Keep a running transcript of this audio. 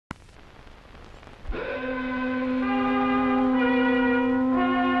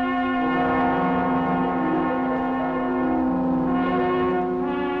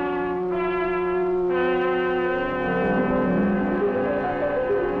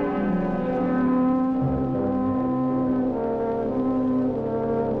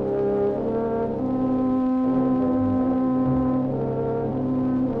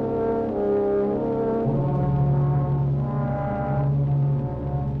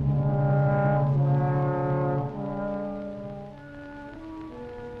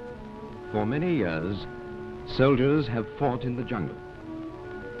For many years, soldiers have fought in the jungle,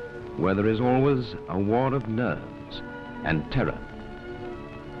 where there is always a war of nerves and terror,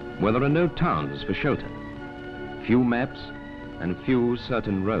 where there are no towns for shelter, few maps and few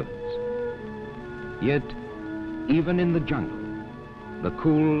certain roads. Yet, even in the jungle, the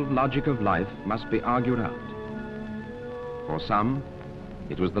cool logic of life must be argued out. For some,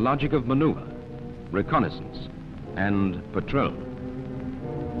 it was the logic of maneuver, reconnaissance, and patrol.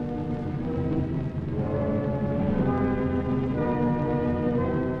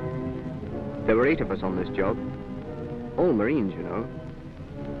 There were 8 of us on this job, all Marines, you know.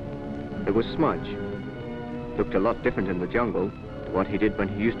 There was Smudge. Looked a lot different in the jungle to what he did when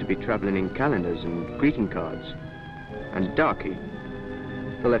he used to be traveling in calendars and greeting cards. And Darky,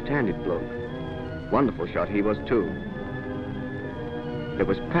 the left-handed bloke. Wonderful shot he was too. There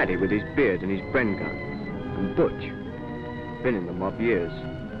was Paddy with his beard and his Bren gun. And Butch, been in the mob years.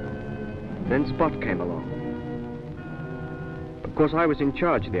 Then Spot came along. Of course, I was in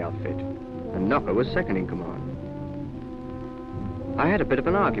charge of the outfit, and Knocker was second in command. I had a bit of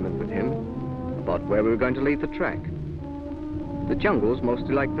an argument with him about where we were going to leave the track. The jungle's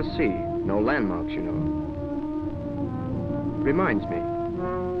mostly like the sea, no landmarks, you know. Reminds me,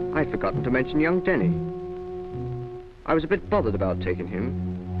 I'd forgotten to mention young Denny. I was a bit bothered about taking him.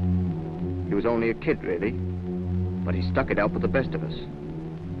 He was only a kid, really, but he stuck it out with the best of us.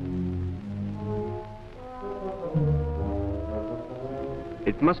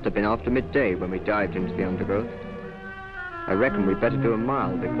 It must have been after midday when we dived into the undergrowth. I reckon we'd better do a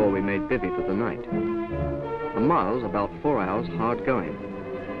mile before we made bivvy for the night. A mile's about 4 hours hard going.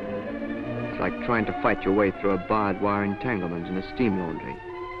 It's like trying to fight your way through a barbed wire entanglement in a steam laundry.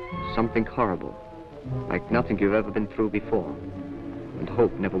 Something horrible, like nothing you've ever been through before, and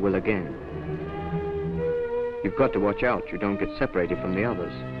hope never will again. You've got to watch out you don't get separated from the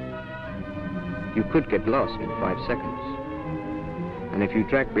others. You could get lost in 5 seconds. And if you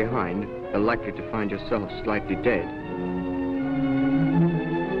drag behind, you're likely to find yourself slightly dead.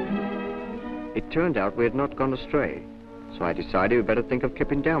 It turned out we had not gone astray, so I decided we better think of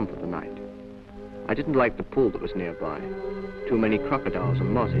keeping down for the night. I didn't like the pool that was nearby. Too many crocodiles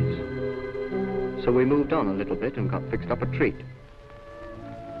and mozzies. So we moved on a little bit and got fixed up a treat.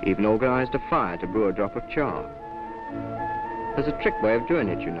 Even organized a fire to brew a drop of char. There's a trick way of doing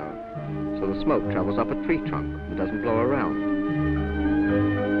it, you know, so the smoke travels up a tree trunk and doesn't blow around.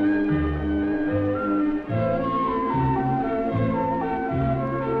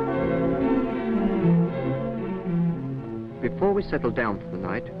 Before we settled down for the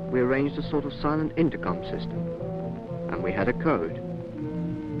night, we arranged a sort of silent intercom system, and we had a code.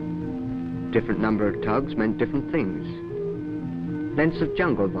 Different number of tugs meant different things. Lengths of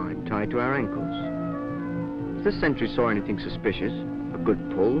jungle vine tied to our ankles. If the sentry saw anything suspicious, a good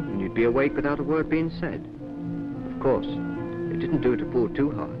pull, and you'd be awake without a word being said. Of course, it didn't do to pull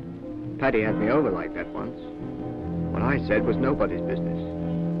too hard. Paddy had me over like that once. What I said was nobody's business.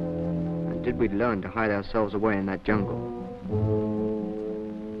 And did we learn to hide ourselves away in that jungle?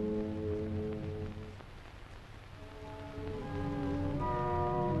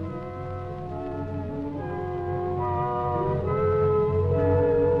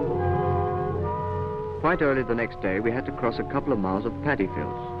 Quite early the next day, we had to cross a couple of miles of paddy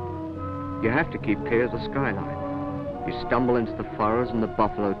fields. You have to keep clear of the skyline. You stumble into the furrows and the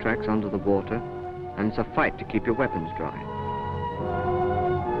buffalo tracks under the water, and it's a fight to keep your weapons dry.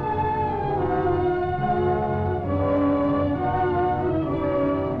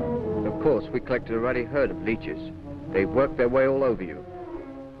 Of course, we collected a ruddy herd of leeches. They work their way all over you.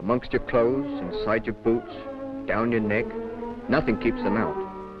 Amongst your clothes, inside your boots, down your neck. Nothing keeps them out.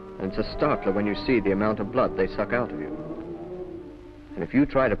 And it's a startler when you see the amount of blood they suck out of you. And if you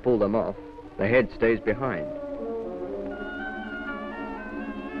try to pull them off, the head stays behind.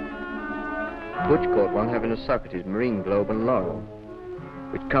 Butch caught one having a suck at his marine globe and laurel,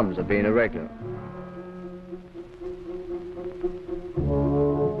 which comes of being a regular.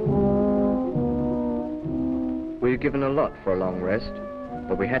 We were given a lot for a long rest,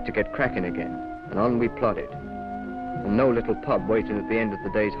 but we had to get cracking again, and on we plodded. And no little pub waiting at the end of the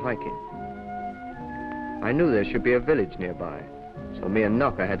day's hiking. I knew there should be a village nearby, so me and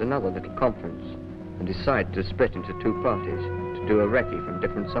Knocker had another little conference and decided to split into 2 parties to do a recce from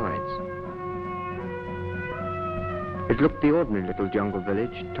different sides. It looked the ordinary little jungle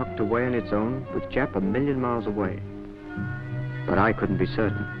village, tucked away on its own, with Jap a million miles away. But I couldn't be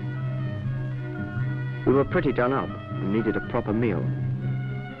certain. We were pretty done up and needed a proper meal.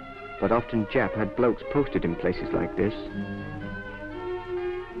 But often Jap had blokes posted in places like this.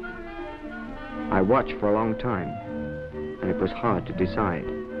 I watched for a long time, and it was hard to decide.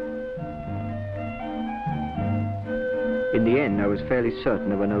 In the end, I was fairly certain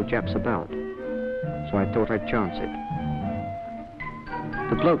there were no Japs about, so I thought I'd chance it.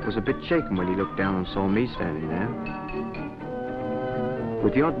 The bloke was a bit shaken when he looked down and saw me standing there.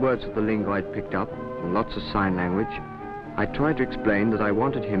 With the odd words of the lingo I'd picked up, and lots of sign language, I tried to explain that I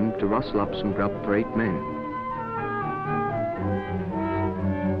wanted him to rustle up some grub for 8 men.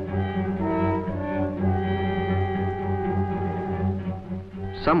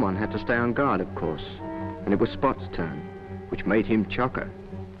 Someone had to stay on guard, of course, and it was Spot's turn, which made him chocker.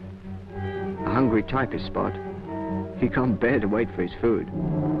 A hungry type is Spot. He can't bear to wait for his food.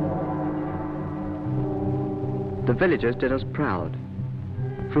 The villagers did us proud.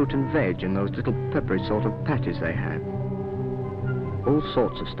 Fruit and veg and those little peppery sort of patties they had. All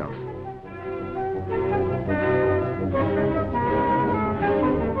sorts of stuff.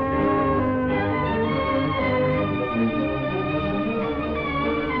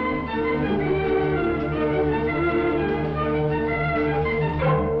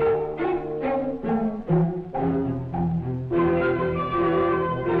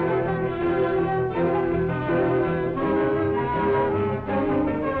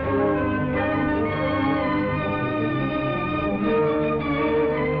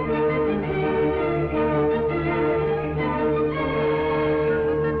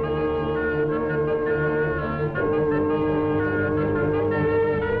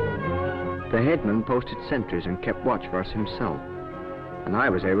 The headman posted sentries and kept watch for us himself, and I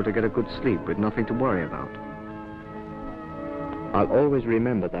was able to get a good sleep with nothing to worry about. I'll always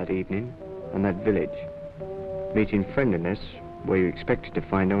remember that evening and that village, meeting friendliness where you expected to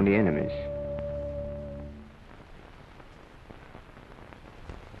find only enemies.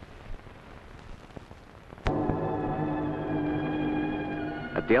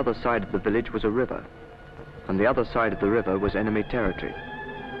 At the other side of the village was a river, and the other side of the river was enemy territory.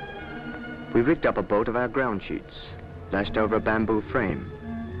 We rigged up a boat of our ground sheets, lashed over a bamboo frame,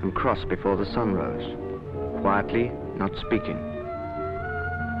 and crossed before the sun rose, quietly, not speaking.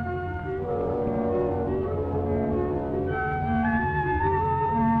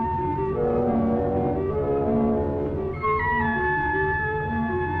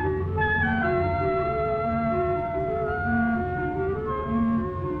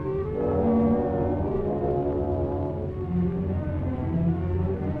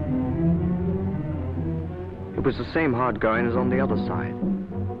 It was the same hard going as on the other side,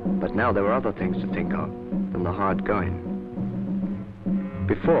 but now there were other things to think of than the hard going.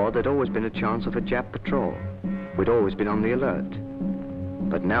 Before, there'd always been a chance of a Jap patrol. We'd always been on the alert,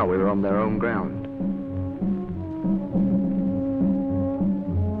 but now we were on their own ground.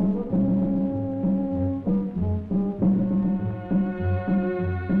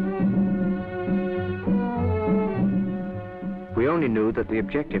 We only knew that the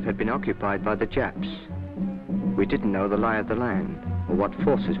objective had been occupied by the Japs. We didn't know the lie of the land, or what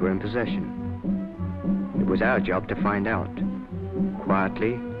forces were in possession. It was our job to find out,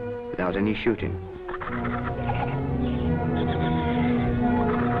 quietly, without any shooting.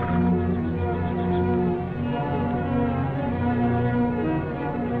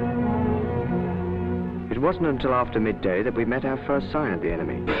 It wasn't until after midday that we met our first sign of the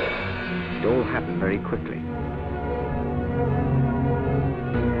enemy. It all happened very quickly.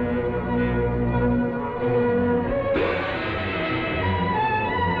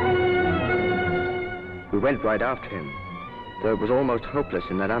 We went right after him, though it was almost hopeless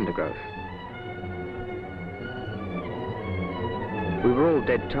in that undergrowth. We were all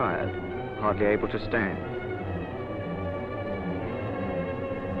dead tired, hardly able to stand.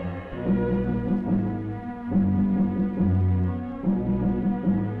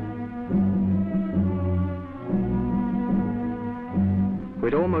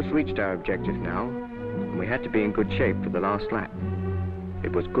 We'd almost reached our objective now, and we had to be in good shape for the last lap.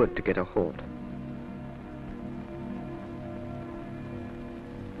 It was good to get a halt.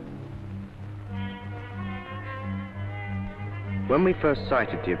 When we first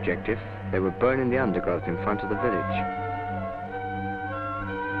sighted the objective, they were burning the undergrowth in front of the village.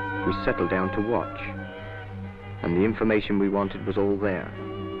 We settled down to watch, and the information we wanted was all there,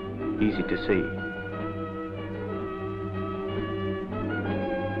 easy to see.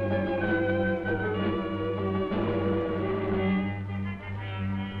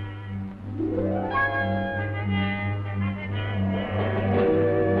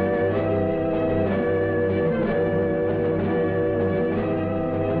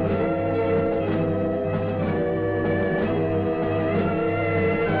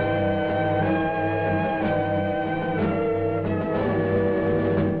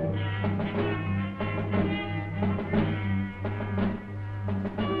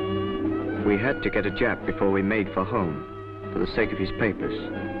 We had to get a Jap before we made for home. for the sake of his papers.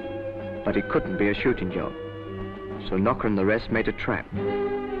 But it couldn't be a shooting job. So Knocker and the rest made a trap.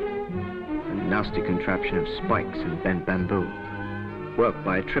 A nasty contraption of spikes and bent bamboo, worked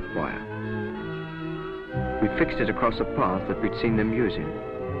by a tripwire. We fixed it across a path that we'd seen them using.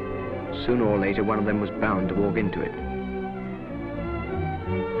 Sooner or later, one of them was bound to walk into it.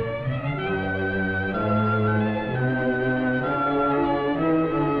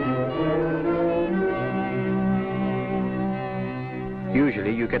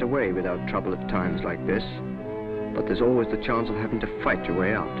 Usually you get away without trouble at times like this, but there's always the chance of having to fight your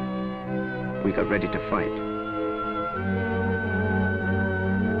way out. We got ready to fight.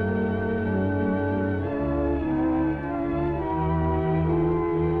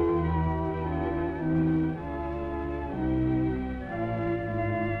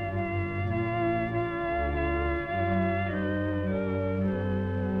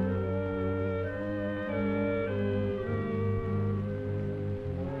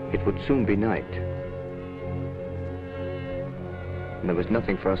 It would soon be night, and there was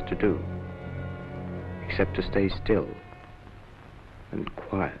nothing for us to do except to stay still and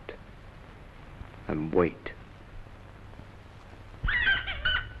quiet and wait.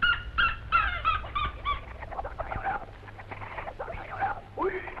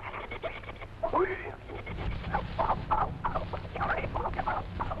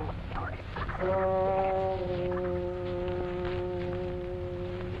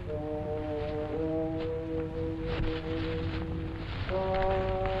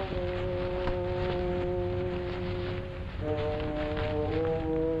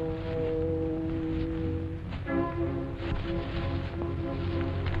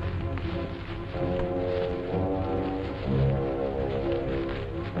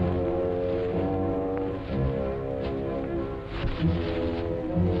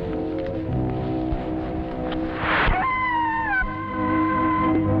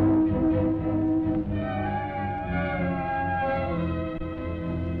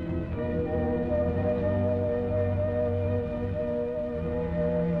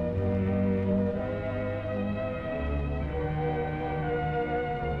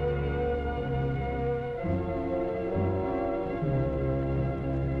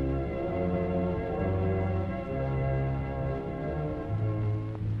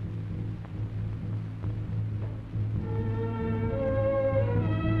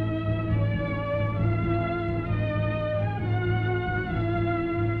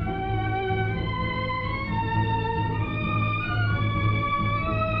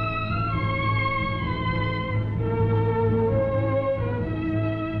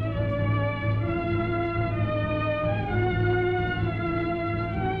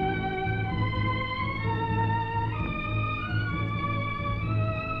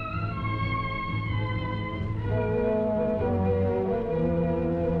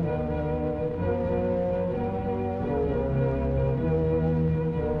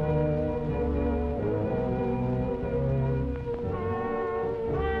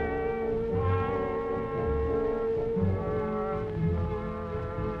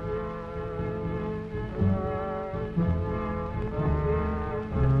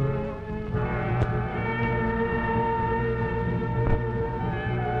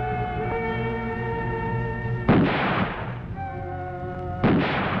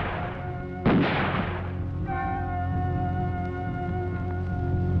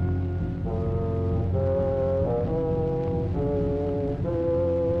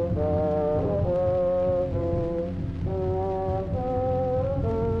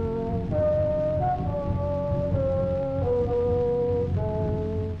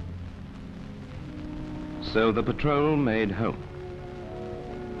 So the patrol made home.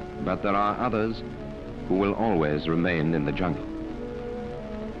 But there are others who will always remain in the jungle.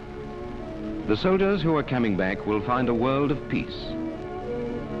 The soldiers who are coming back will find a world of peace,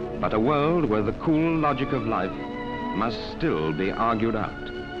 but a world where the cool logic of life must still be argued out.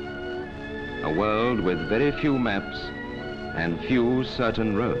 A world with very few maps and few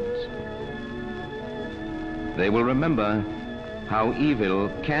certain roads. They will remember how evil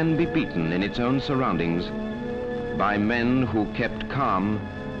can be beaten in its own surroundings by men who kept calm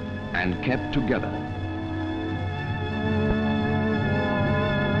and kept together.